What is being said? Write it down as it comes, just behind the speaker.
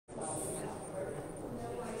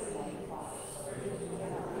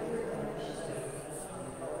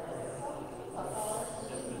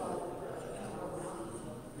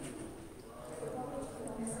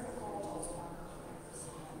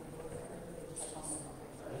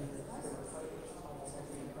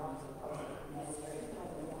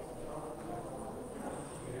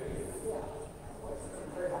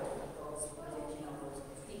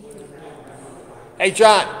Hey,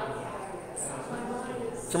 John.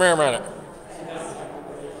 Come here a minute.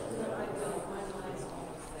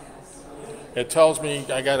 It tells me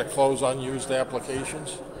I got to close unused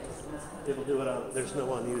applications. It'll do it on, there's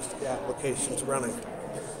no unused applications running.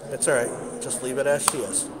 It's all right. Just leave it as she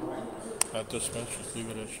is. Not dismiss, just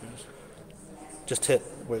leave it as she is. Just hit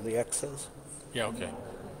where the X is. Yeah, okay.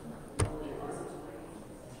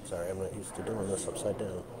 Sorry, I'm not used to doing this upside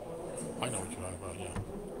down. I know what you're talking about, yeah.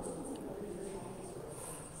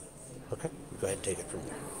 Okay, go ahead and take it from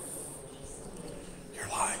there. You're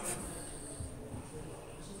live.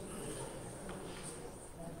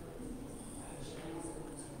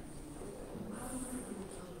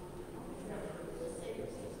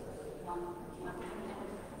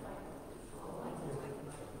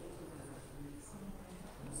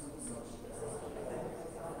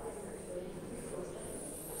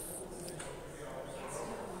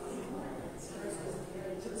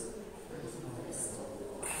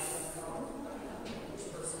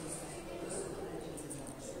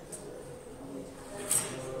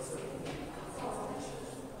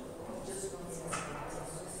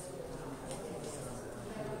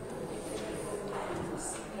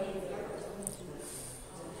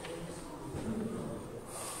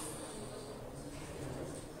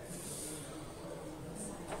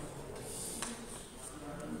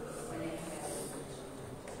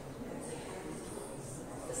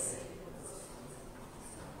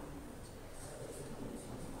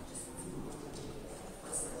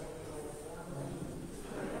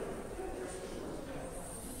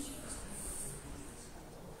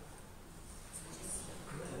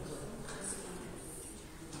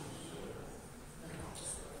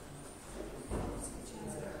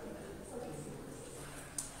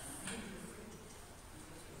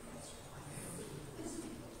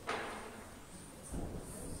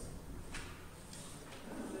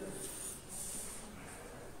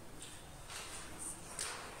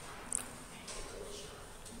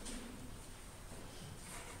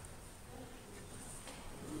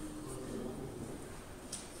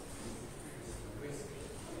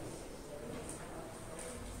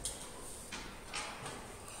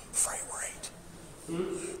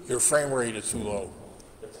 Your frame rate is too low.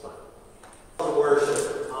 That's fine.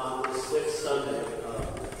 Worship on the sixth Sunday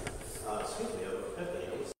of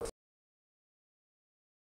Epiphany.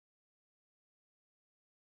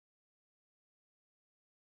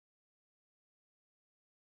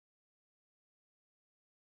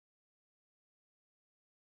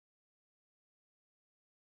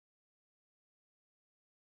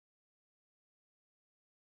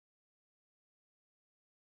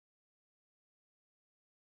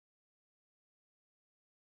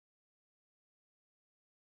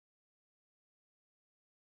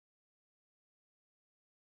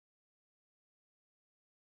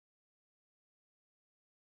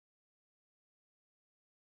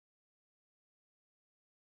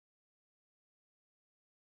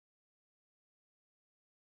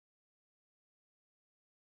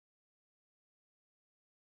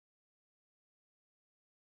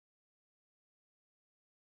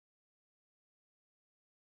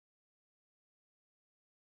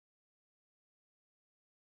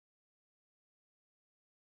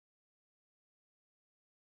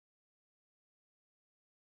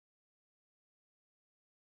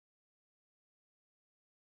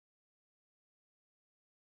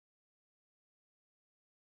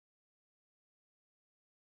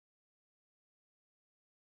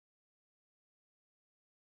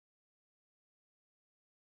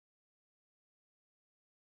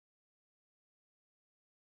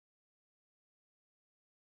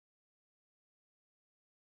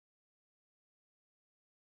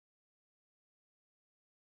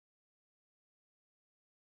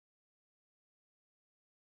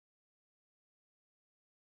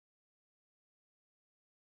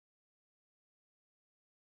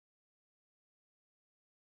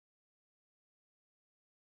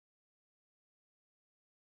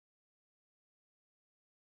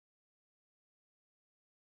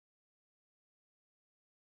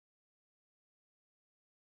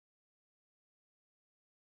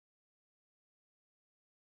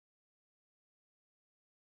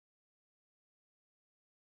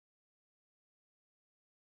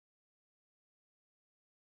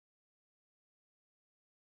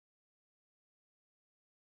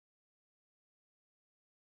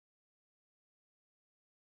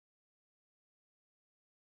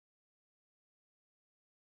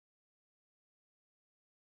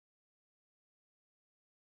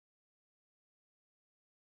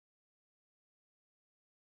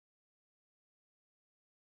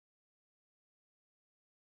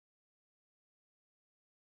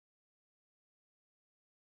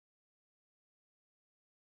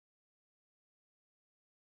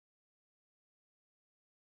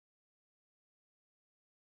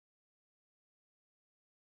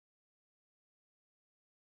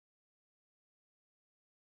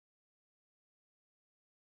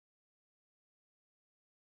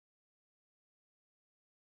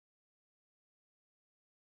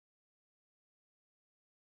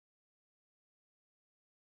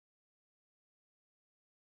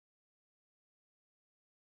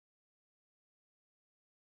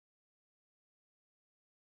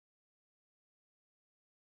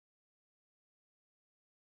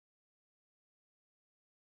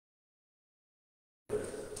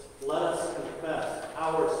 let us confess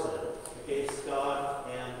our sin against God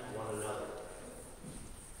and one another.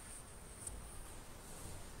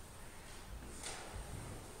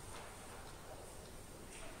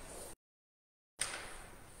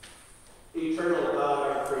 Eternal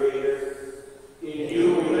God, our Creator, in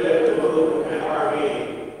you we live, move, and are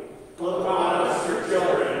being. Look on us, your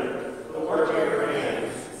children, the work of your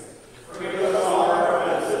hands. Forgive us all our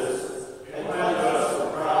offenses, and cleanse us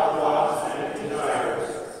from proud thoughts and desires.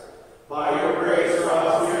 By your grace, draw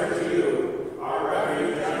us near to you, our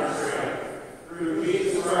refuge and our strength. Through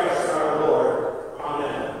Jesus Christ our Lord.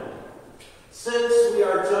 Amen. Since we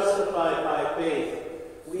are justified by faith,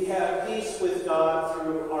 we have peace with God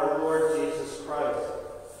through our Lord Jesus Christ.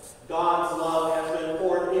 God's love has been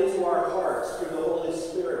poured into our hearts through the Holy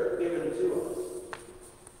Spirit given to us.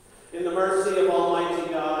 In the mercy of Almighty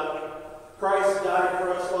God, Christ died for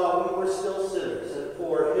us while we were still sinners, and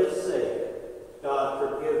for his sake, God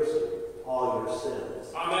forgives you all your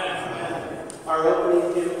sins. Amen. Amen. Our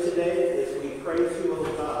opening hymn today is We Praise You, O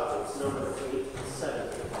God. It's number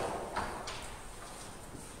 870.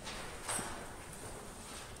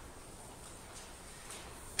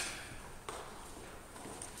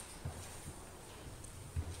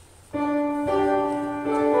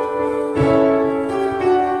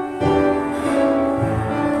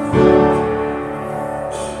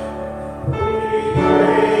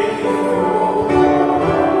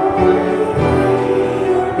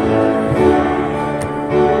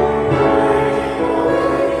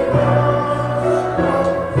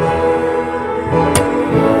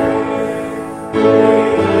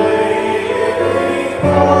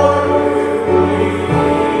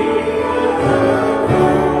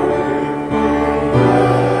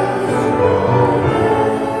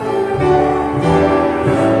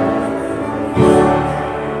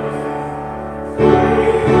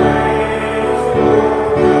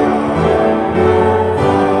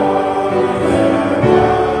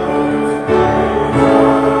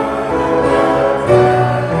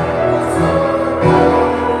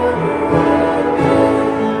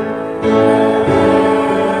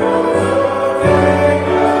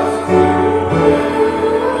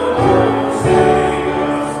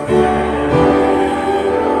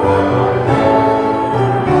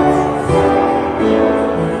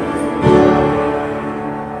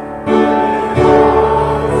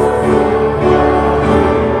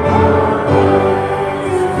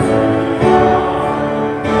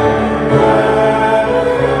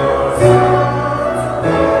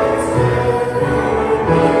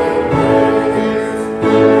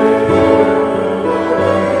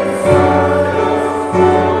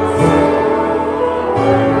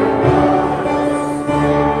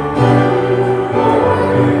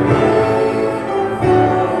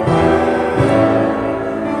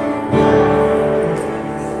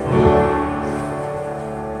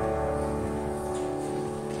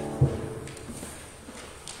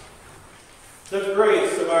 The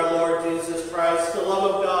grace of our Lord Jesus Christ, the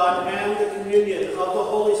love of God, and the communion of the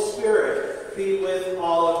Holy Spirit be with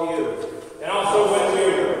all of you. And also with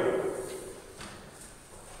you.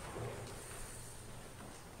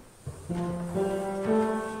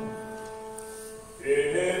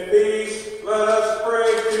 In peace, let us pray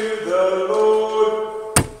to the Lord.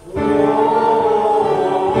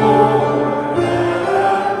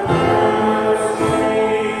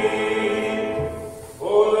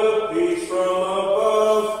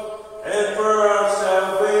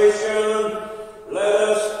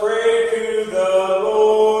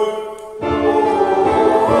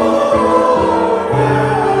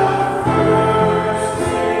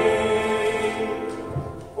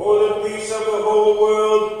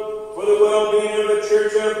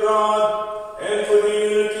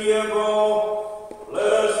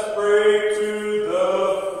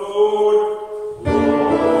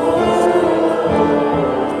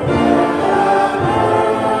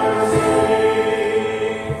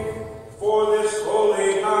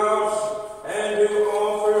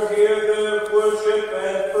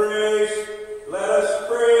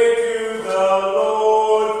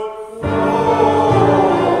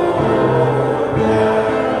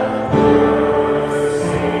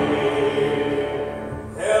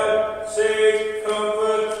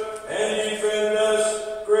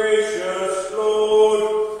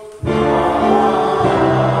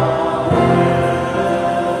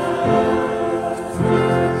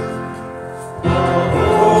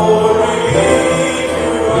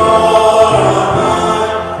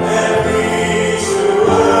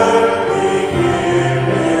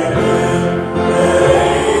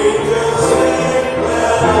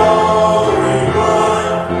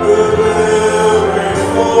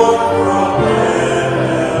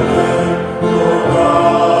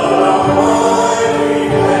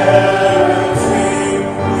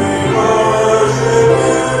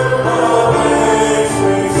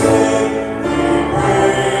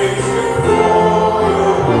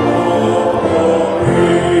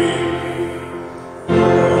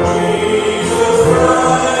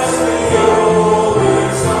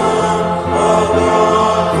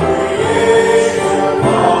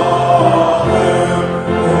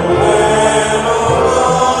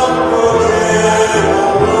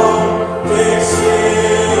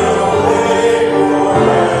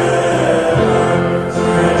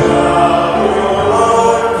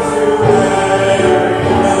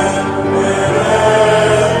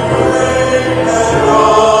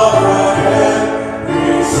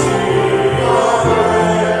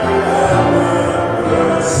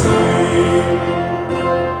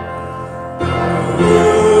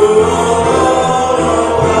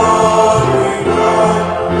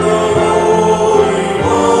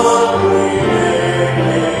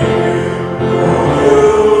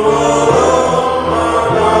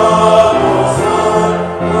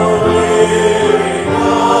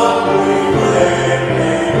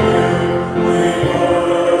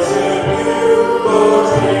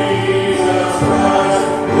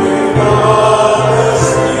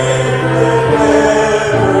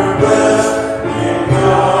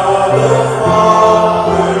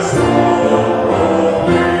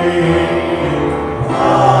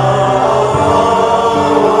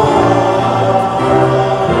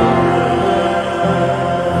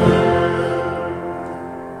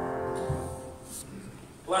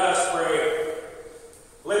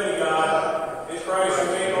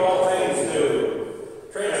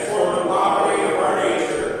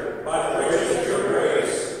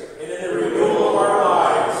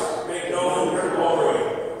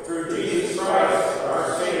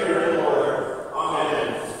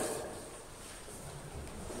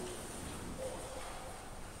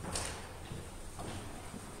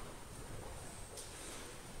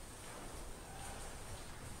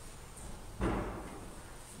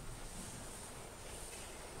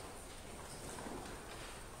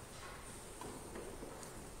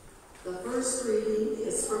 first reading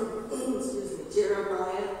is from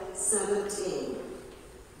Jeremiah 17.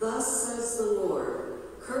 Thus says the Lord,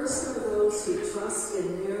 cursed are those who trust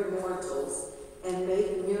in mere mortals and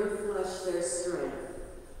make mere flesh their strength,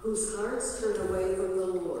 whose hearts turn away from the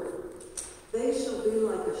Lord. They shall be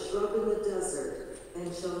like a shrub in the desert,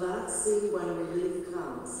 and shall not see when relief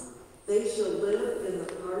comes. They shall live in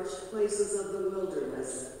the parched places of the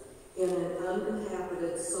wilderness, in an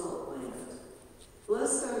uninhabited salt land.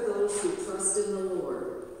 Blessed are those who trust in the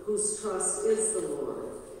Lord, whose trust is the Lord.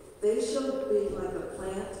 They shall be like a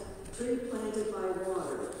tree planted by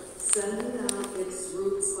water, sending out its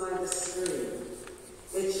roots by the stream.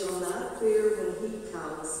 It shall not fear when heat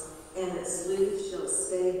comes, and its leaves shall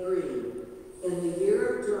stay green. In the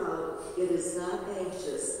year of drought, it is not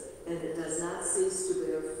anxious, and it does not cease to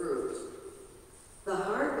bear fruit. The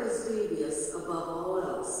heart is devious above all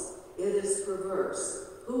else. It is perverse.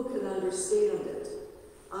 Who can understand it?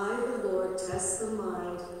 I, the Lord, test the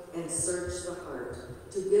mind and search the heart,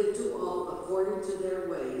 to give to all according to their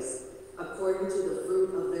ways, according to the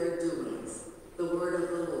fruit of their doings. The word of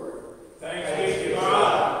the Lord. Thanks be to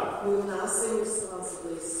God. We will now sing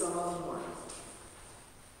responsibly Psalm 1.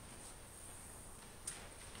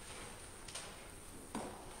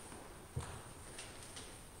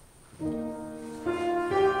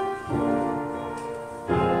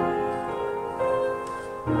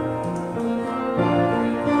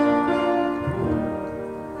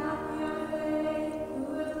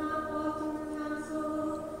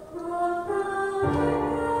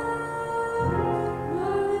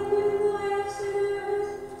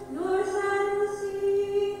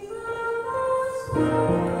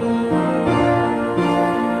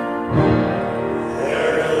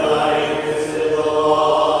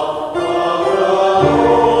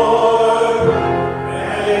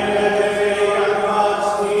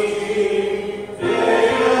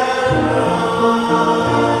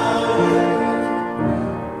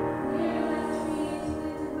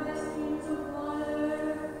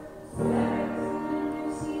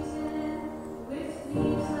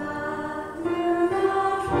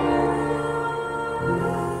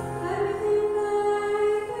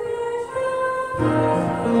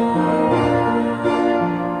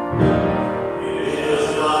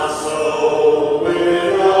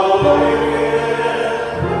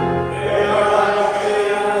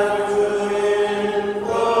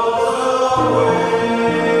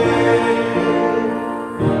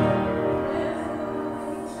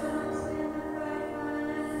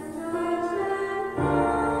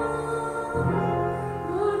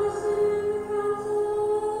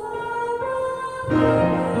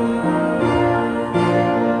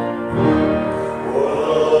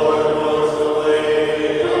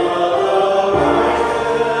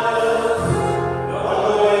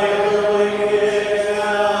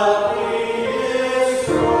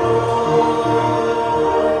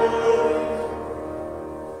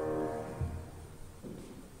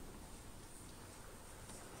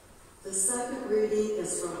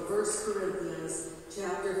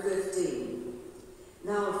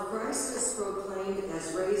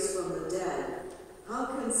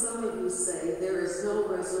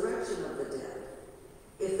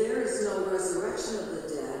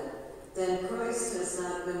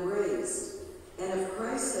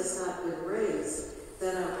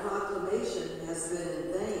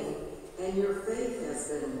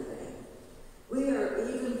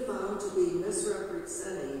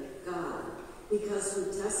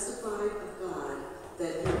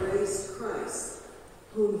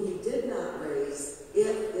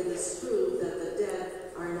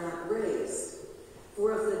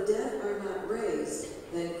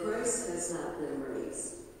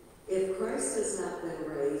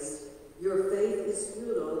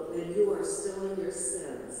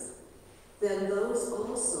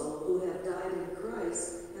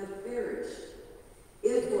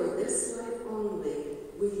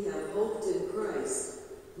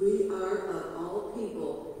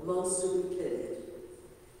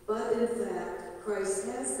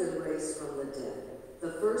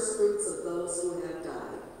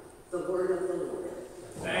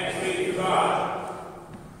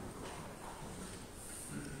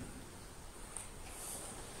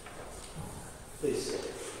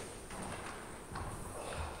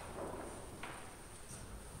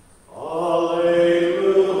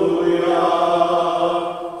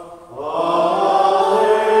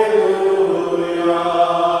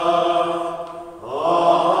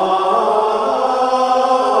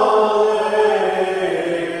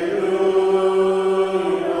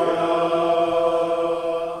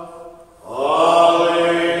 Oh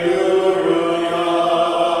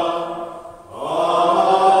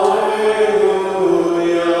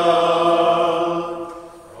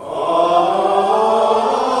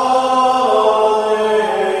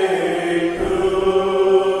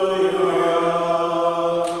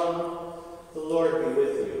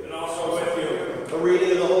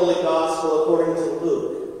according to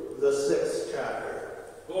Luke, the 6th chapter.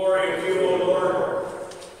 Glory to you, O Lord.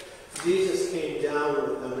 Jesus came down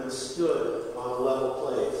with them and stood on a level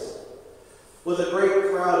place, with a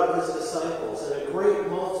great crowd of his disciples and a great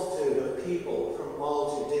multitude of people from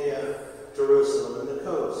all Judea, Jerusalem, and the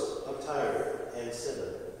coast of Tyre and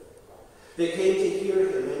Sidon. They came to hear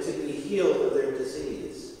him and to be healed of their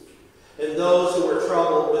disease. And those who were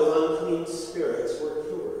troubled with unclean spirits were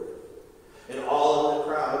cured. And all in the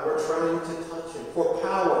crowd were trying to touch him, for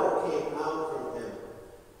power came out from him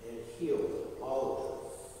and healed all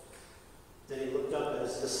of them. Then he looked up at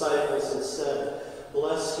his disciples and said,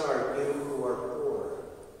 "Blessed are you who are poor,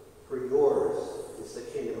 for yours is the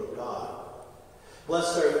kingdom of God.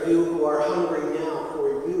 Blessed are you who are hungry now,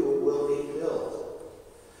 for you will be filled.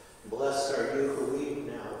 Blessed are you who weep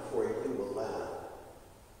now, for you will laugh.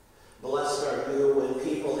 Blessed are you when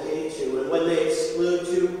people hate you, and when they exclude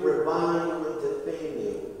you, revile you, and defame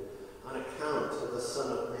you, on account of the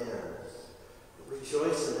Son of Man.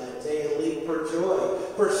 Rejoice in that day and leap for joy,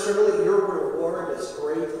 for surely your reward is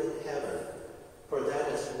great in heaven, for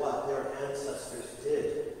that is what their ancestors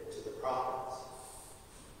did to the prophets.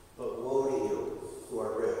 But woe to you who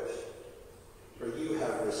are rich, for you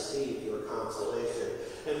have received your consolation.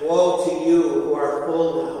 And woe to you who are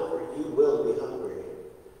full now, for you will be hungry.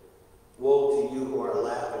 Woe to you who are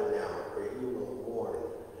laughing now, for you will mourn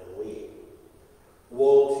and weep.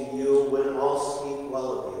 Woe to you when all speak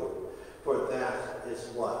well of you, for that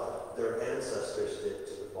is what their ancestors did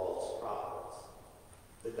to the false prophets."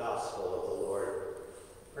 The gospel of the Lord.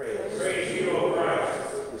 Praise you, O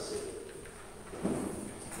Christ. Be seated.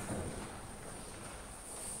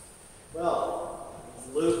 Well,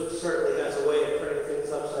 Luke certainly has a way of turning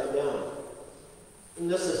things upside down. And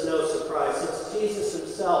this is no surprise, since Jesus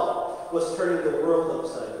himself was turning the world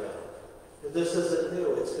upside down. And this isn't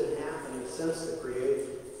new. It's been happening since the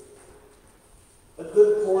creation. A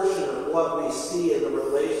good portion of what we see in the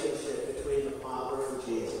relationship between the Father and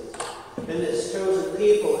Jesus and his chosen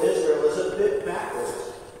people, Israel, is a bit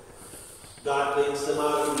backwards. God leads them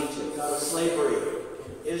out of Egypt, out of slavery.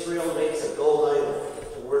 Israel makes a gold idol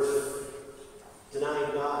to worship,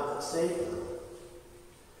 denying God that saved them.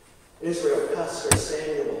 Israel pesters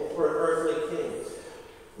Samuel for an earthly king.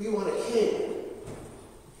 "We want a king."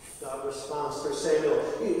 God responds through Samuel,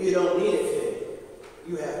 you don't need a king.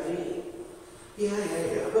 You have me.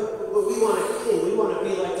 Yeah. But we want a king. We want to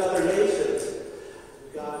be like other nations.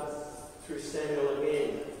 God, through Samuel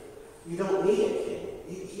again, "You don't need a king.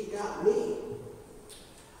 You got me."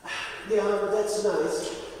 "Yeah, that's nice,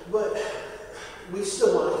 but we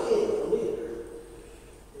still want a king, a leader."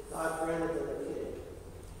 God granted them a king.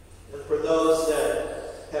 And for those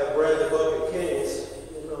that have read the book of Kings,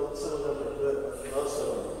 you know some of them are good, but most of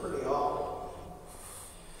them are pretty awful.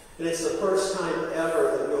 And it's the first time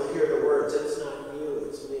ever that you'll hear the words, "It's not you,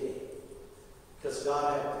 it's me." Because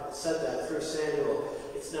God had said that through Samuel.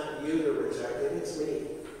 It's not you to reject it, it's me.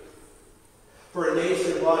 For a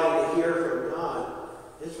nation wanting to hear from God,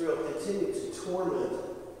 Israel continued to torment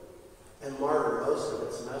and martyr most of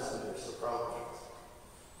its messengers, the prophets.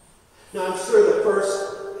 Now I'm sure the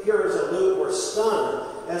first hearers of Luke were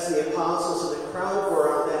stunned as the apostles and the crowd were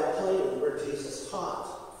on that plain where Jesus taught.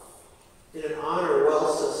 In an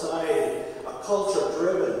honor-well society, a culture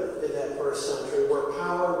driven in that first century where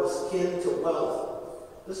power was kin to wealth,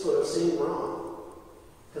 this would have seemed wrong.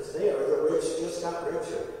 Because the rich just got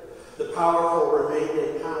richer. The powerful remained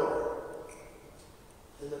in power.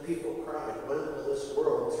 And the people cried, "When will this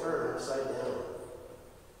world turn upside down?"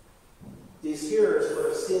 These hearers would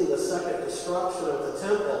have seen the second destruction of the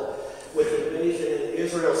temple with invasion and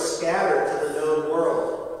Israel scattered to the known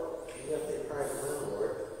world. And yet they cried, "When,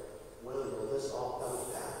 Lord, when will this all come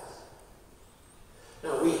to pass?"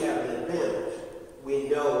 Now we have an advantage. We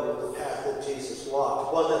know the path that Jesus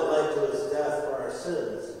walked, one that led to his death for our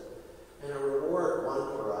sins, and a reward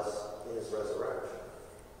won for us in his resurrection.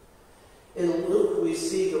 In Luke, we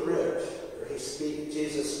see the rich, or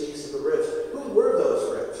Jesus speaks of the rich. Who were those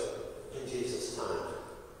rich in Jesus' time?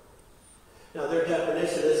 Now, their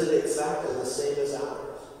definition isn't exactly the same as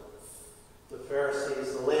ours. The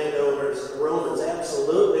Pharisees, the landowners, the Romans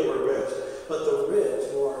absolutely were rich, but the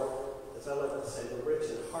rich, or as I like to say, the rich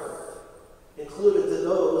in heart, included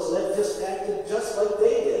those that just acted just like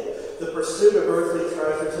they did. The pursuit of earthly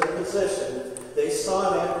treasures and position, they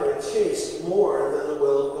sought after and chased more than the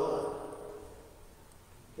will of God.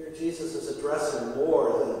 Here Jesus is addressing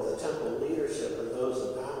more than the temple leadership and those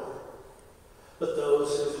in power, but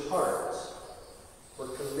those whose hearts were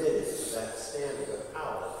committed to that standard of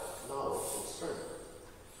power, knowledge, and strength.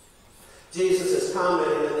 Jesus is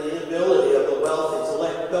commenting on the inability of the wealthy to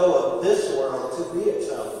let go of this world to be a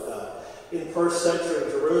child of God. In first century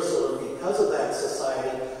Jerusalem, because of that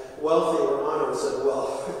society, wealthy or honored said,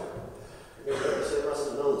 well, they must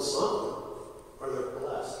have known something, or they're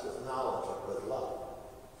blessed with knowledge or good luck.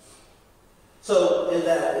 So, in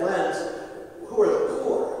that lens, who are the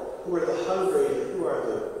poor? Who are the hungry? And who are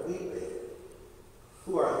the weeping?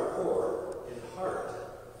 Who are the poor in heart?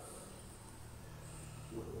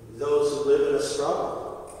 Those who live in a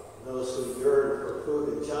struggle, those who yearn for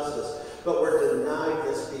food and justice, but were denied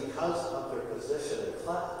this because of their position and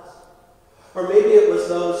class. Or maybe it was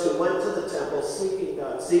those who went to the temple seeking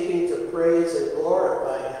God, seeking to praise and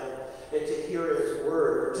glorify Him, and to hear His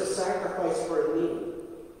word, or to sacrifice for a need,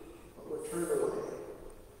 but were turned away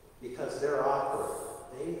because their offering,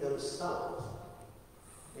 they themselves,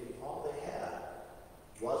 maybe all they had,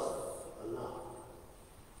 wasn't enough.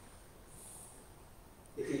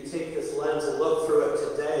 If you take this lens and look through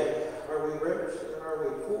it today, are we rich or are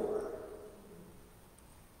we poor?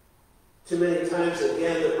 Too many times,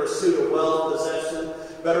 again, the pursuit of wealth, possession,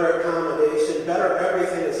 better accommodation, better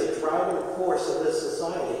everything is a driving force of this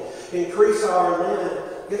society. Increase our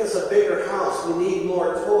land, get us a bigger house, we need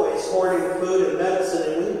more toys, hoarding food and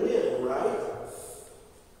medicine, and we win, right?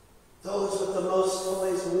 Those with the most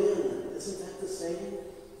toys win. Isn't that the saying?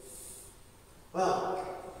 Well,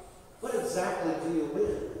 what exactly do you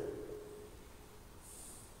win?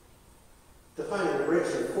 Defining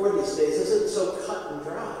rich and poor these days isn't so cut and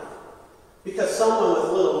dry. Because someone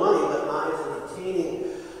with little money but eyes on obtaining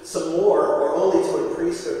some more, or only to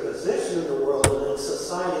increase their position in the world and in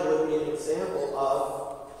society, would be an example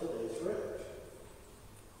of today's rich.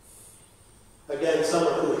 Again,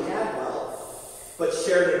 someone who had wealth, but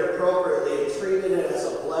shared it appropriately and treated it as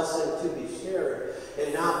a blessing to be shared,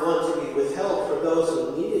 and not one to be withheld for those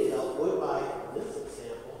who needed help, would, by this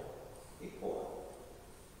example, be poor.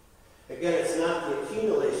 Again, it's not the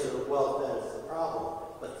accumulation of wealth that is the problem,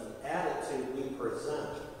 but the attitude we present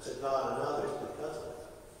to God and others because of it.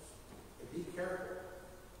 And be careful.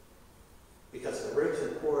 Because the rich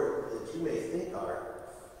and poor that you may think are,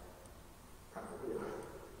 probably aren't.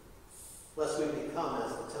 Lest we become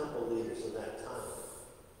as the temple leaders in that time.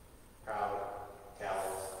 Proud,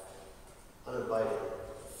 callous, uninvited,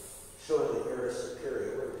 showing the air of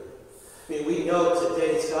superiority. I mean, we know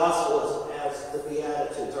today's gospel as the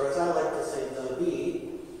Beatitudes, or as I like to say, the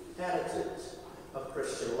Beatitudes of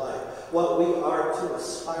Christian life. What we are to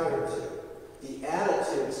aspire to. The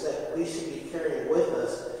attitudes that we should be carrying with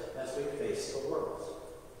us as we face the world.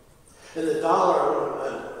 And the dollar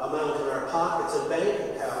amount in our pockets and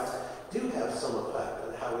bank accounts do have some effect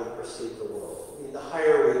on how we perceive the world. I mean, the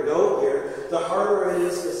higher we go here, the harder it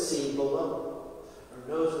is to see below. Our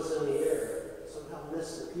noses in the air, somehow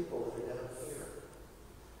miss the people that are down here.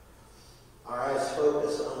 Our eyes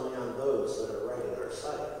focus only on those that are right in our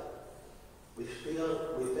sight. We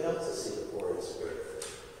fail to see the poor in spirit,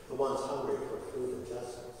 the ones hungry for food and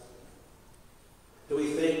justice. Do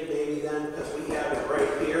we think maybe then, because we have it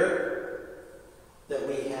right here, that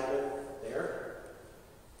we have it there?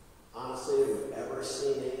 Honestly, have you ever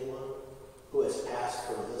seen anyone who has passed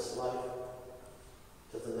from this life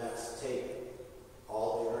to the next take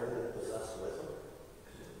all they earned and possess with them?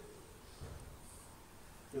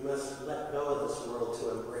 We must let go of this world to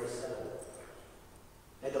embrace heaven.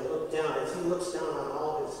 And to look down, as He looks down on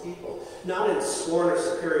all His people, not in scorn or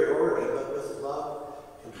superiority, but with love,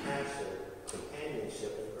 compassion,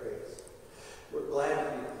 companionship, and grace. We're glad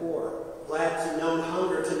to be poor, glad to know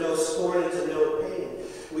hunger, to know scorn, and to know pain.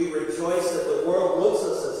 We rejoice that the world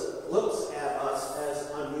looks at us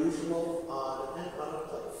as unusual, odd, and out of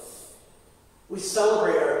place. We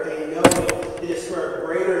celebrate our pain, knowing it is for a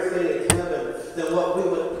greater thing in heaven than what we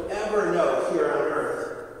would ever know here on earth.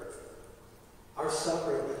 Our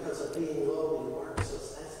suffering because of being lowly marks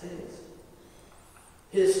us as His.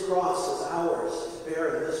 His cross is ours to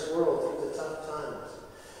bear in this world through the tough times.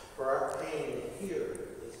 For our pain here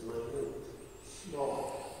is minute,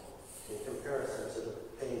 small, in comparison to the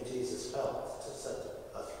pain Jesus felt to set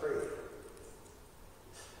us free.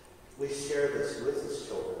 We share this with His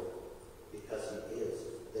children because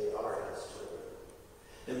they are His children.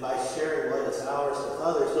 And by sharing what is ours with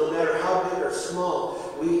others, no matter how big or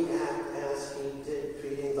small, we act as He did,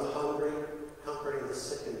 feeding the hungry, comforting the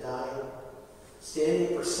sick and dying,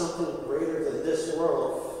 standing for something greater than this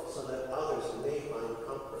world so that others may find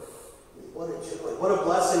comfort. What a joy. What a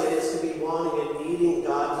blessing it is to be wanting and needing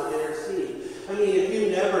God to intercede. I mean, if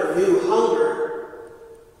you never knew hunger,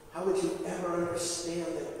 how would you ever understand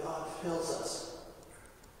that God fills us?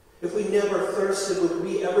 If we never thirsted, would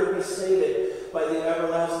we ever be sated by the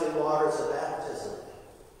everlasting waters of baptism?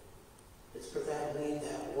 It's for that need,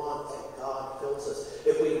 that want, that God fills us.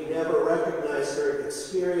 If we never recognized or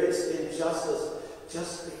experienced injustice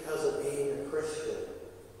just because of being a Christian,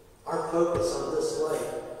 our focus on this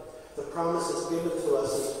life, the promises given to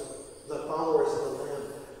us as the followers of the Lamb,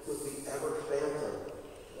 would be ever fathom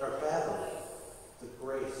the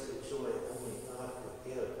grace and joy only God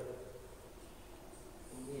could give.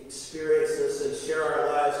 When we experience this and share our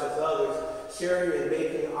lives with others, sharing and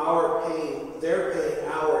making our pain, their pain,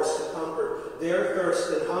 ours to comfort, their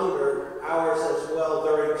thirst and hunger, ours as well,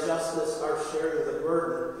 their injustice, our sharing the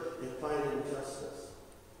burden and finding justice.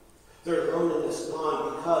 Their loneliness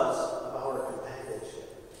gone because of our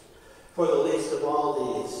companionship. For the least of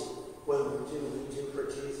all these, when we do for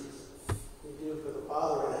Jesus. We do for the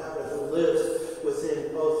Father in heaven who lives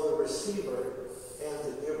within both the receiver and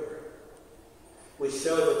the giver. We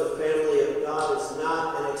show that the family of God is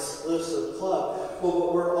not an exclusive club,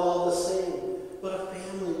 but we're all the same, but a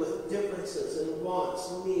family with differences and wants,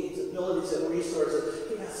 needs, abilities, and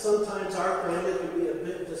resources. Yeah, sometimes our family can be a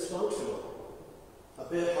bit dysfunctional, a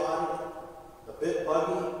bit haughty, a bit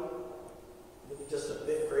buggy, maybe just a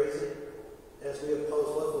bit crazy, as we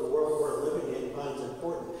oppose what the world we're living in finds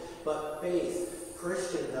important. But faith,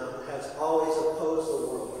 Christendom, has always opposed the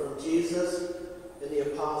world, from Jesus and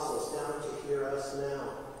the apostles down to hear us now.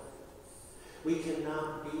 We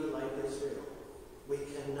cannot be like Israel. We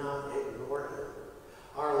cannot ignore him.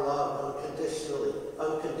 Our love,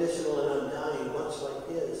 unconditional and undying, much like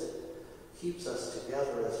his, keeps us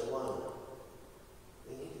together as one.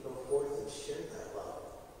 We need to go forth and share that love.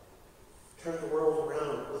 Turn the world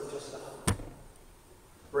around with just a hug.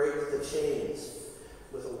 Break the chains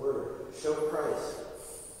with a word. Show Christ,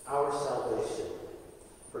 our salvation,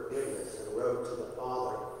 forgiveness, and road to the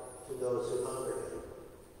Father, to those who hunger him.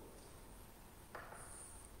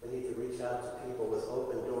 We need to reach out to people with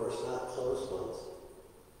open doors, not closed ones.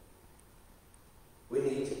 We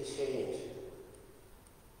need to change.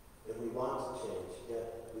 And we want to change,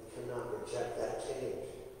 yet we cannot reject that change.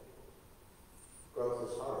 Growth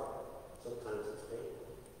is hard. Sometimes it's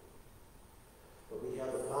painful. But we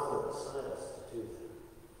have the Father beside us to do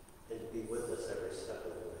that and to be with us every step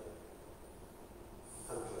of the way.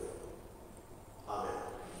 Come to him. Amen.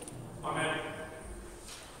 Amen.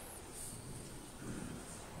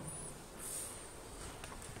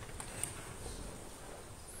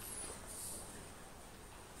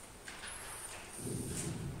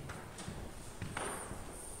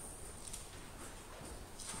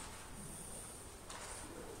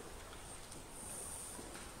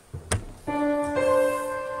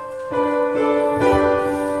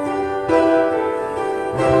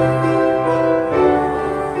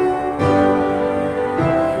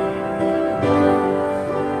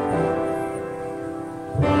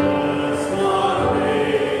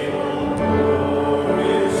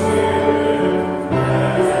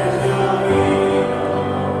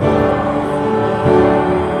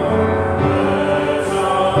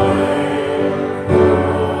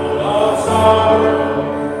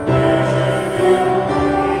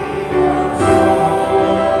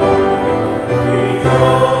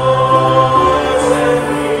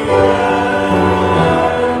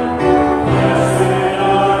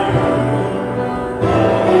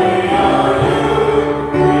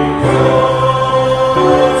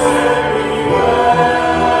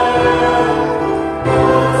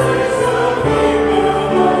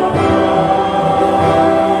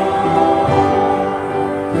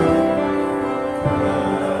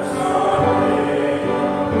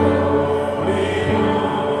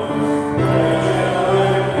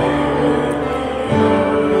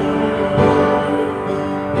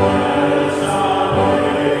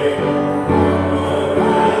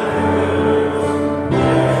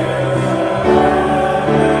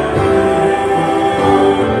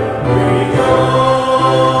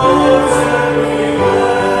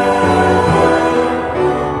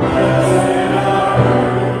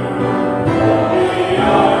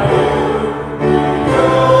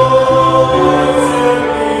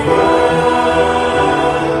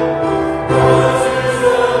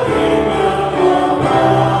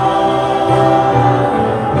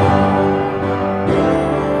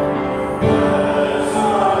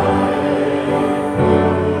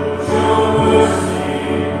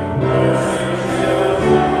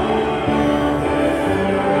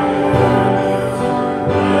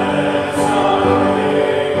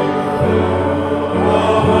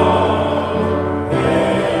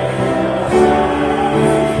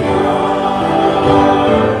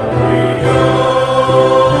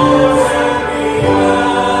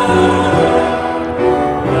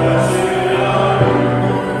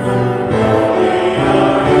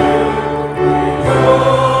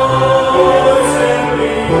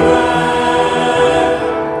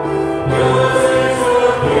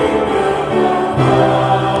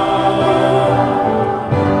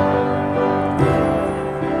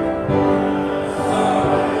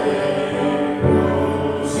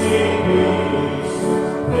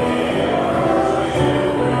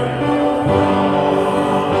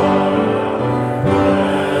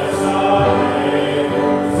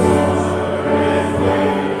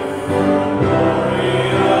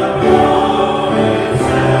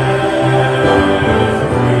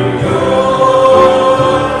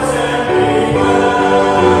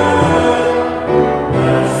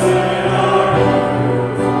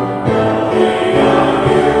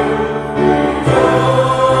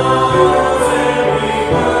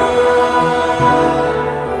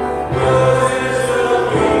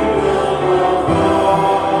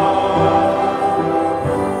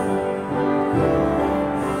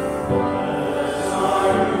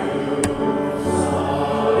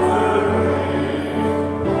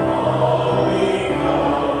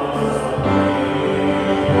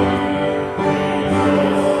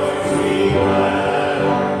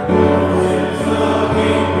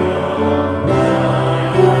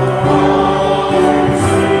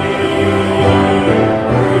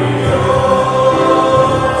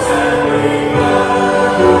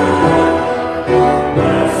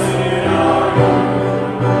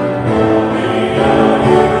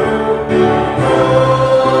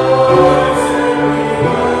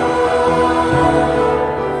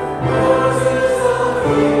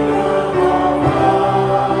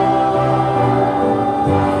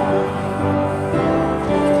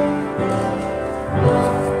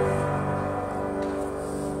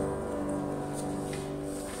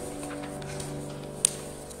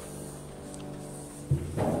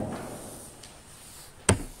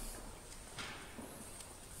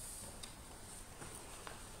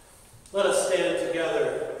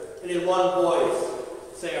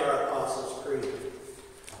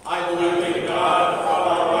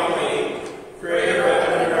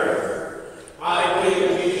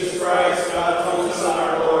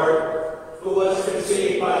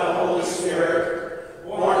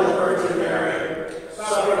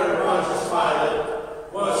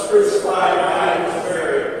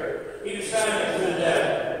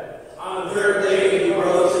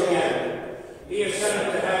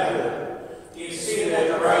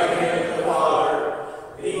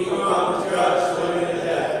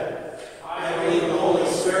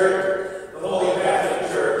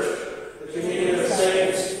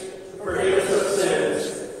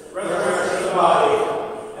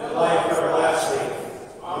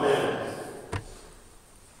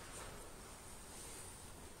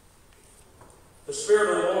 The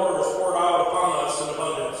Spirit of the Lord is poured out upon us in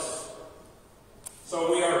abundance.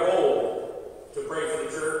 So we are bold to pray for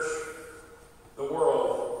the church, the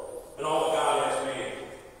world, and all that God has made.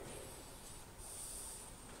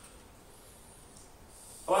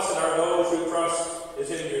 Blessed are those whose trust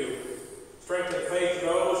is in you. Strengthen faith to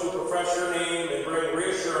those who profess your name and bring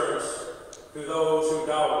reassurance to those who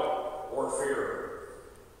doubt or fear.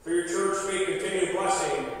 Through your church, speak continued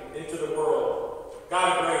blessing into the world.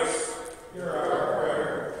 God of grace, hear our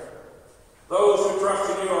prayer. Those who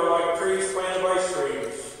trust in you are like trees planted by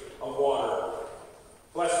streams of water.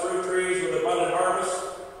 Bless fruit trees with abundant harvest.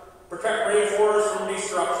 Protect rainforests from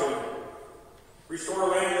destruction. Restore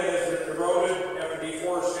land that has been eroded after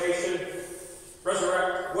deforestation.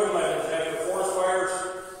 Resurrect woodlands after forest fires.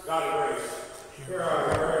 God of grace, hear our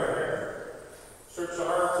prayer. Search the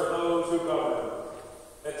hearts of those who govern,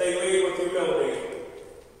 that they lead with humility.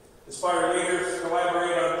 Inspire leaders to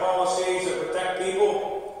collaborate on policies that protect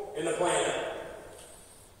people and the planet.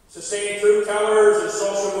 Sustain truth tellers and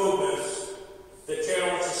social movements that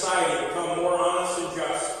challenge society to become more honest and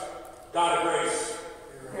just. God of grace,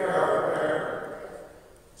 hear our prayer.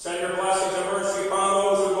 Send your blessings and mercy upon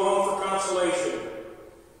those who long for consolation.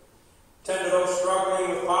 Tend to those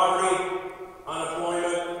struggling with poverty,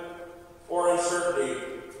 unemployment, or uncertainty.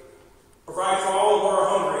 Provide for all who are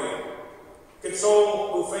hungry.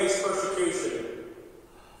 Console who face persecution.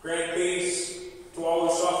 Grant peace to all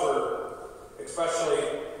who suffer,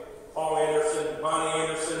 especially Paul Anderson, Bonnie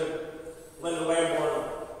Anderson, Linda Lamborn,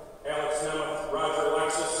 Alex Nemeth, Roger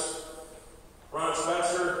Alexis, Ron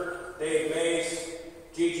Spencer, Dave Mays,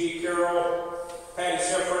 Gigi Carroll, Patty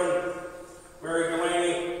Sifrin, Mary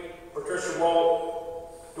Delaney, Patricia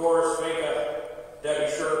Walt, Doris Vega,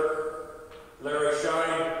 Debbie Shirk, Larry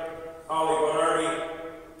Shine, Holly Bonardi,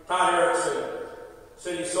 Todd Erickson,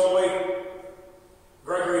 Cindy Soley,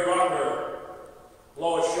 Gregory Buckner,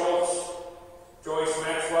 Lois Schultz, Joyce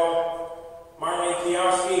Maxwell, Marlene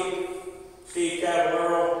Kiowski, Steve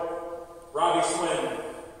Cavallero, Robbie Swin,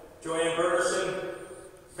 Joanne Bergerson,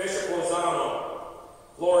 Bishop Lozano,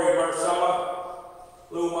 Lori Marcella,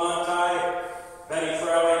 Lou Montai, Betty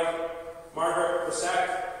Frelick, Margaret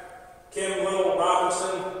Bissek, Kim Little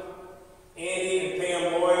Robinson, Andy and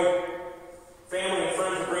Pam Lloyd, family and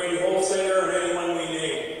friends of Randy Holsinger, and anyone we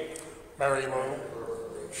name. Mary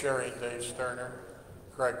Lou, Sherry Day Sterner,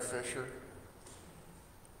 Craig Fisher,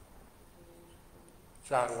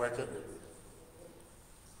 John Wickett.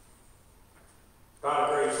 God of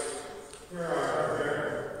grace, hear our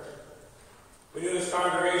prayer. We do this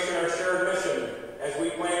congregation our shared mission as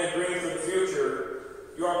we plan and dream for the future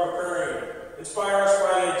you are preparing. Inspire us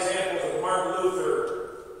by the examples of Martin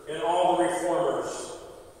Luther and all the reformers.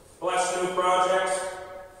 Bless new projects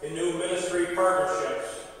and new ministry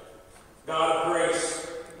partnerships. God of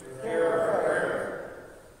grace, hear our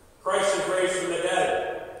prayer. Christ is raised from the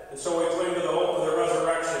dead, and so we cling to the hope of the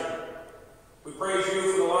resurrection. We praise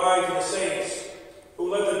you for the lives of the saints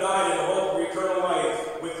who lived and died in the hope of eternal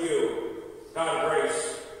life with you. God of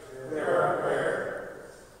grace, hear our prayer.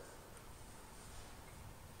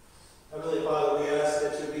 Heavenly Father, we ask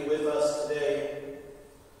that you be with us today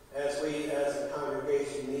as we as a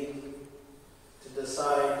congregation meet to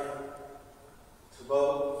decide, to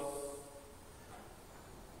vote,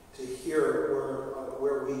 to hear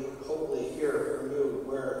where we hopefully hear from you,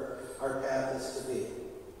 where our path is to be.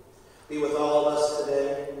 Be with all of us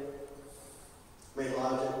today. May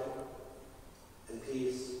logic and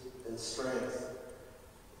peace and strength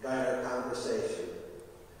guide our conversation.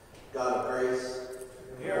 God of grace,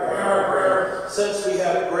 hear our prayer. Since we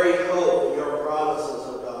have great hope in your promises,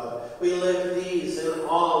 O God, we lift these and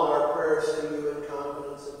all our prayers to you in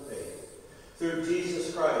confidence and faith. Through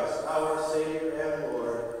Jesus Christ, our Savior and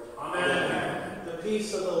Lord. Amen. The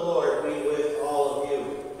peace of the Lord be with all of you.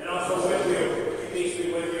 And also with you. Peace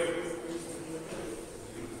be with you.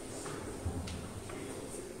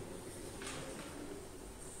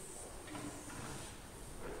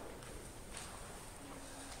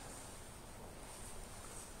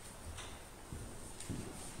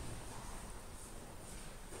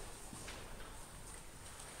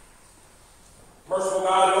 Merciful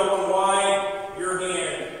God, open wide your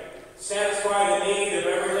hand. Satisfy the need of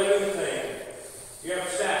every living thing you have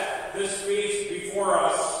set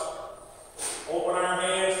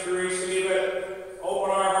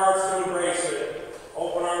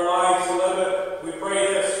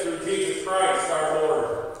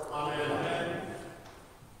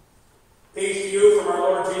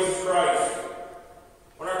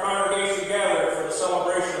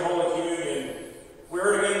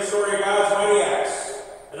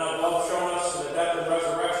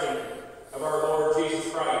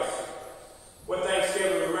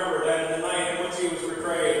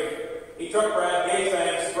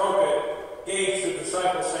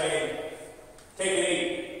disciples, saying, "Take and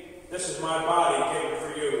eat. This is my body given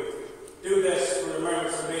for you. Do this in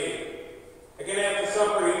remembrance of me." Again after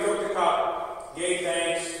supper he took the cup, gave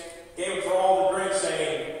thanks, gave it for all to drink,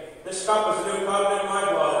 saying, "This cup is the new covenant in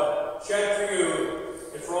my blood, shed for you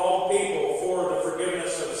and for all people for the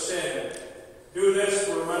forgiveness of sin. Do this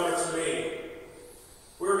in remembrance of me."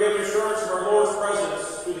 We were given assurance of our Lord's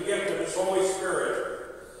presence through the gift of His Holy Spirit.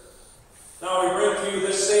 Now we bring to you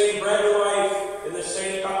this same bread of life and this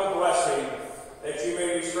same cup of blessing, that you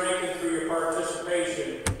may be strengthened through your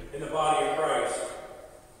participation in the body of Christ.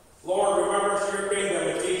 Lord, remember us your kingdom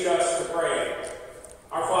and teach us to pray.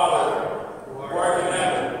 Our Father, who art in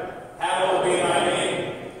heaven, hallowed be thy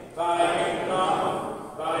name. Thy kingdom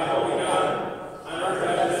come, thy will be done, on earth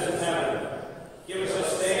as it is in heaven. Give us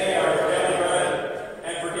this day our daily bread,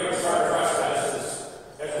 and forgive us our trespasses,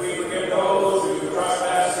 as we forgive those who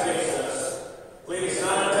trespass against us. Lead us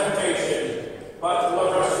not into temptation, but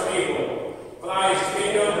deliver us from evil. For thine is the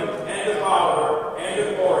kingdom, and the power, and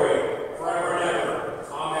the glory, forever and ever.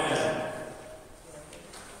 Amen.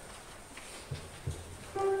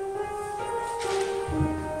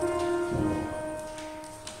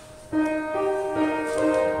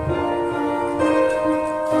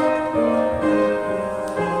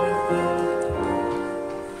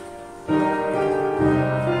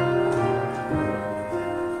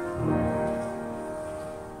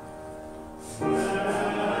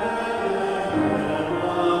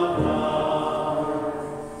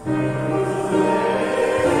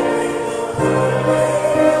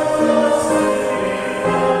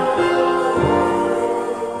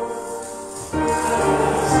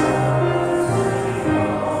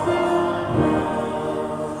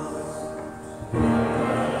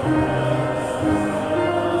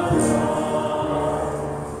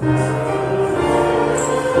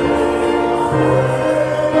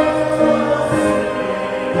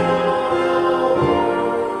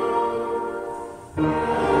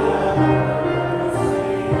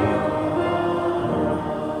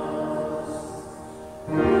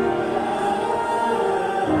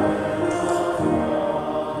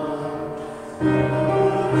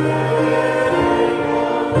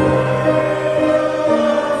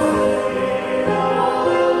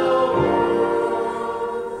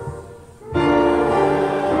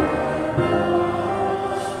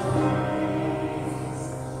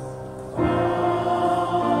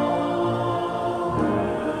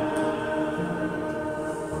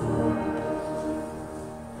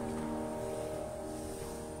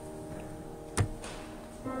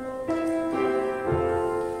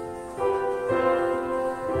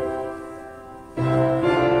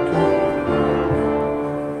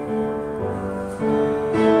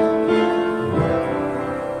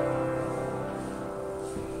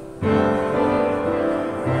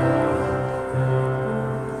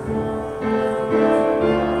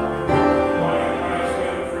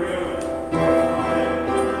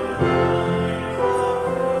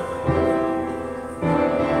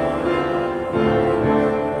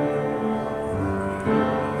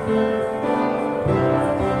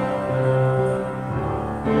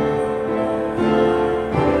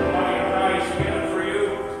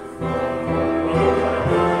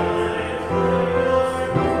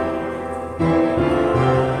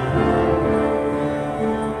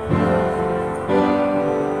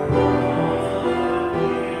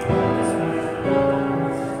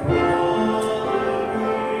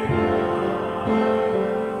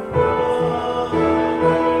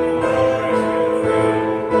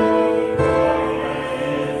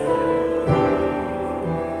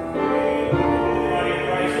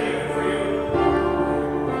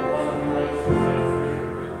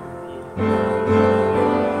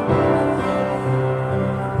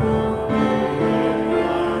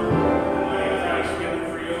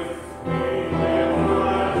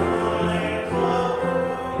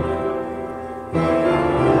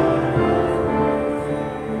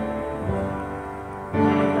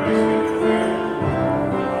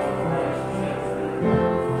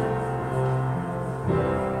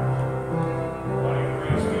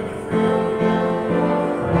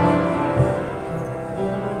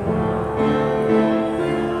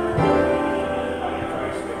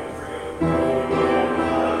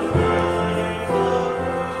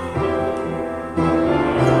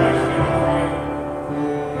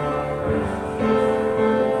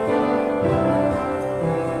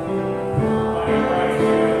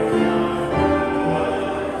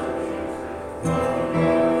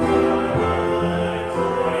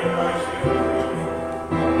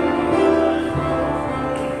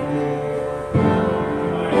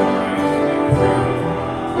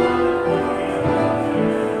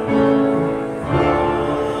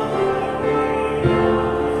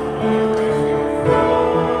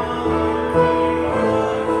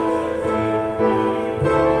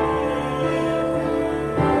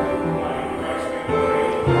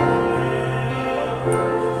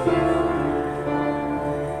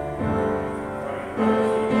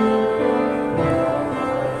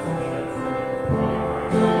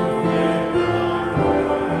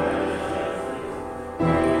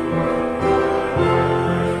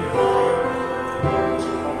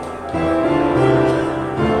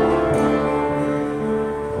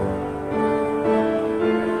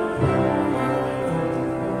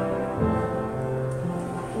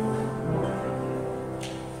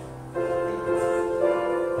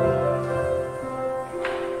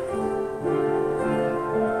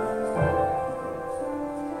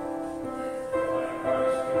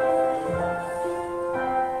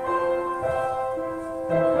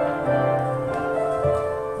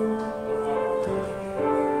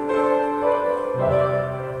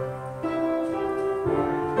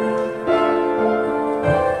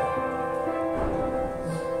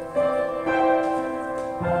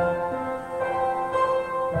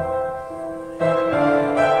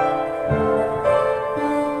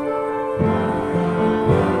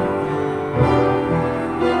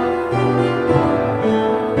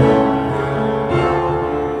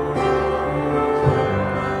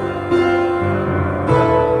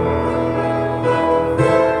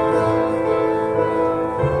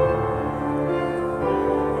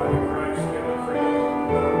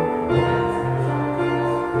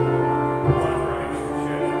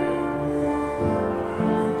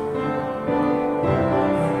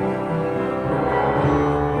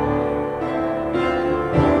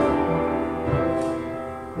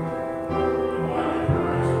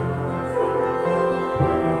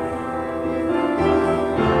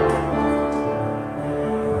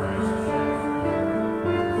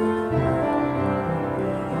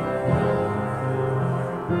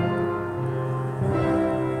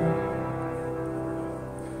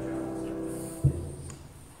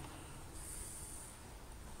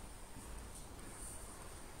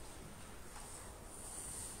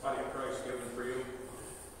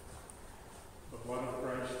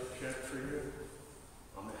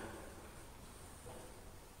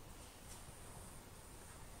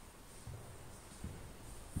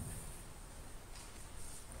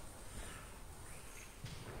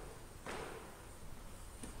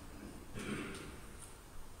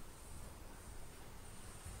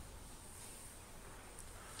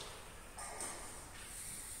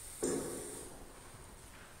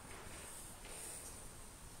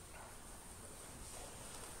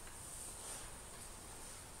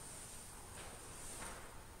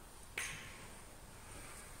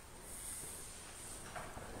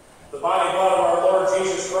 The body and blood of our Lord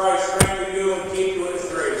Jesus Christ strengthen you and keep you in his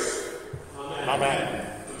grace. Amen. Amen.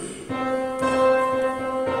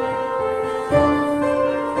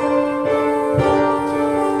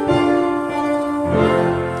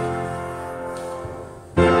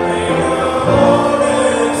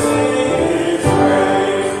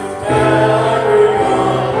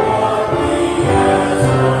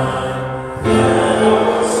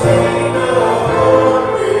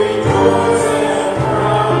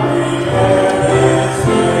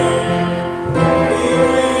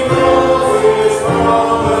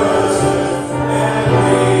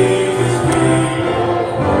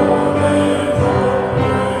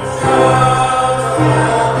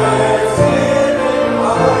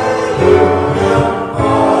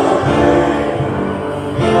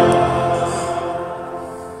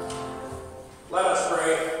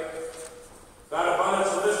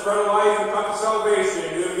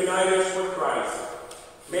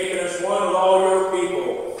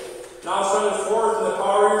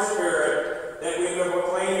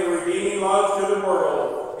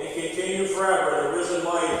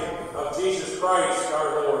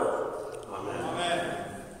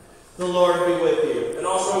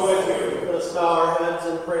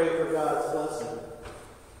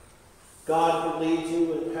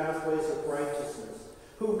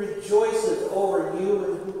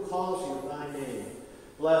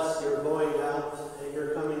 Bless your going out and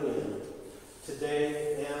your coming in,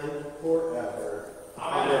 today and forever.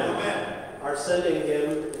 Amen. Amen. Our sending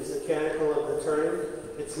hymn is the Canticle of the Turn.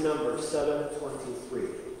 It's number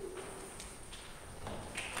 723.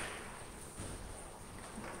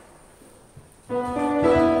 Amen.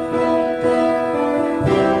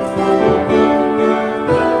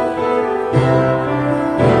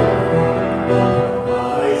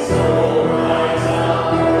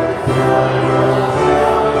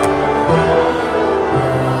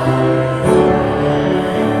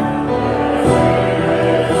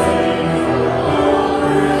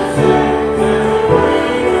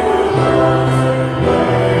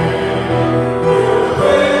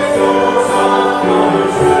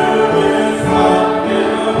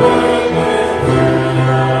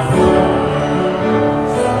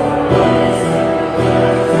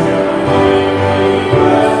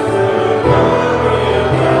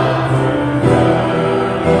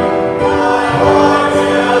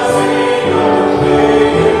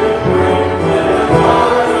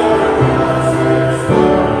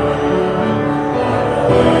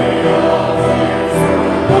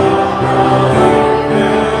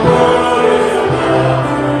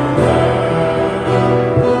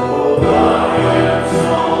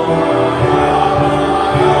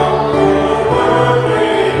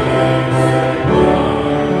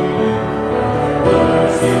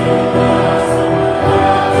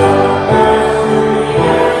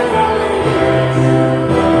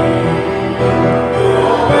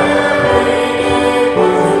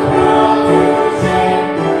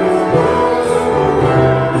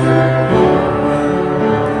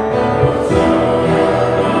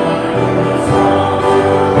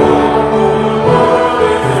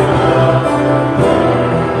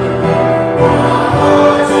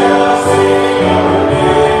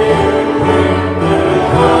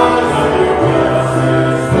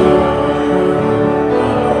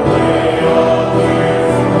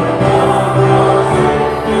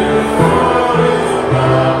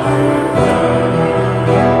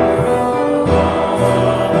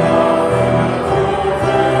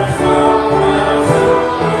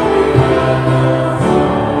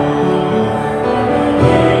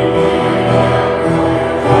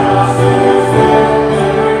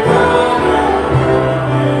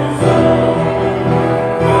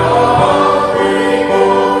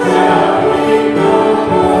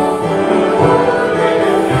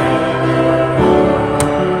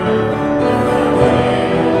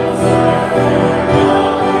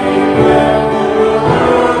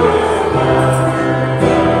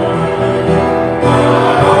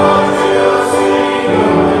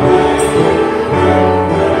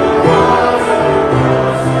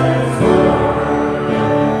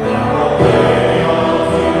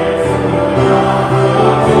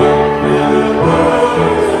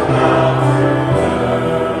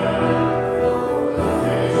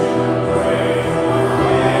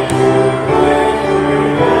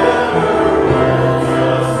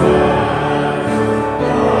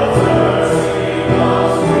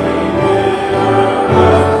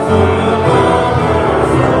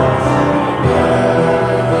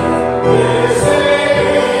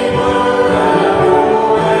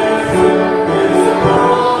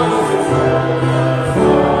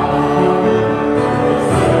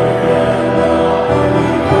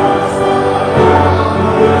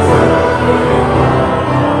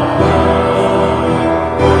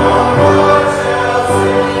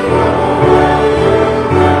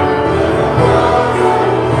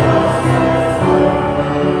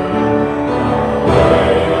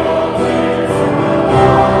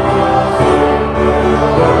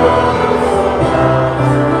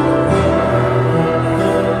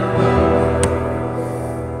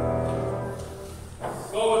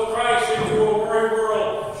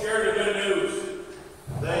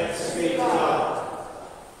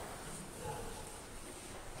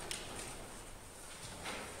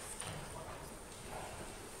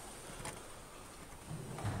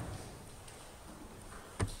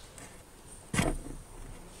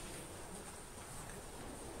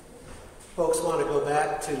 Folks want to go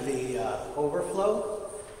back to the overflow,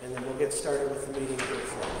 and then we'll get started with the meeting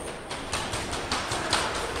here.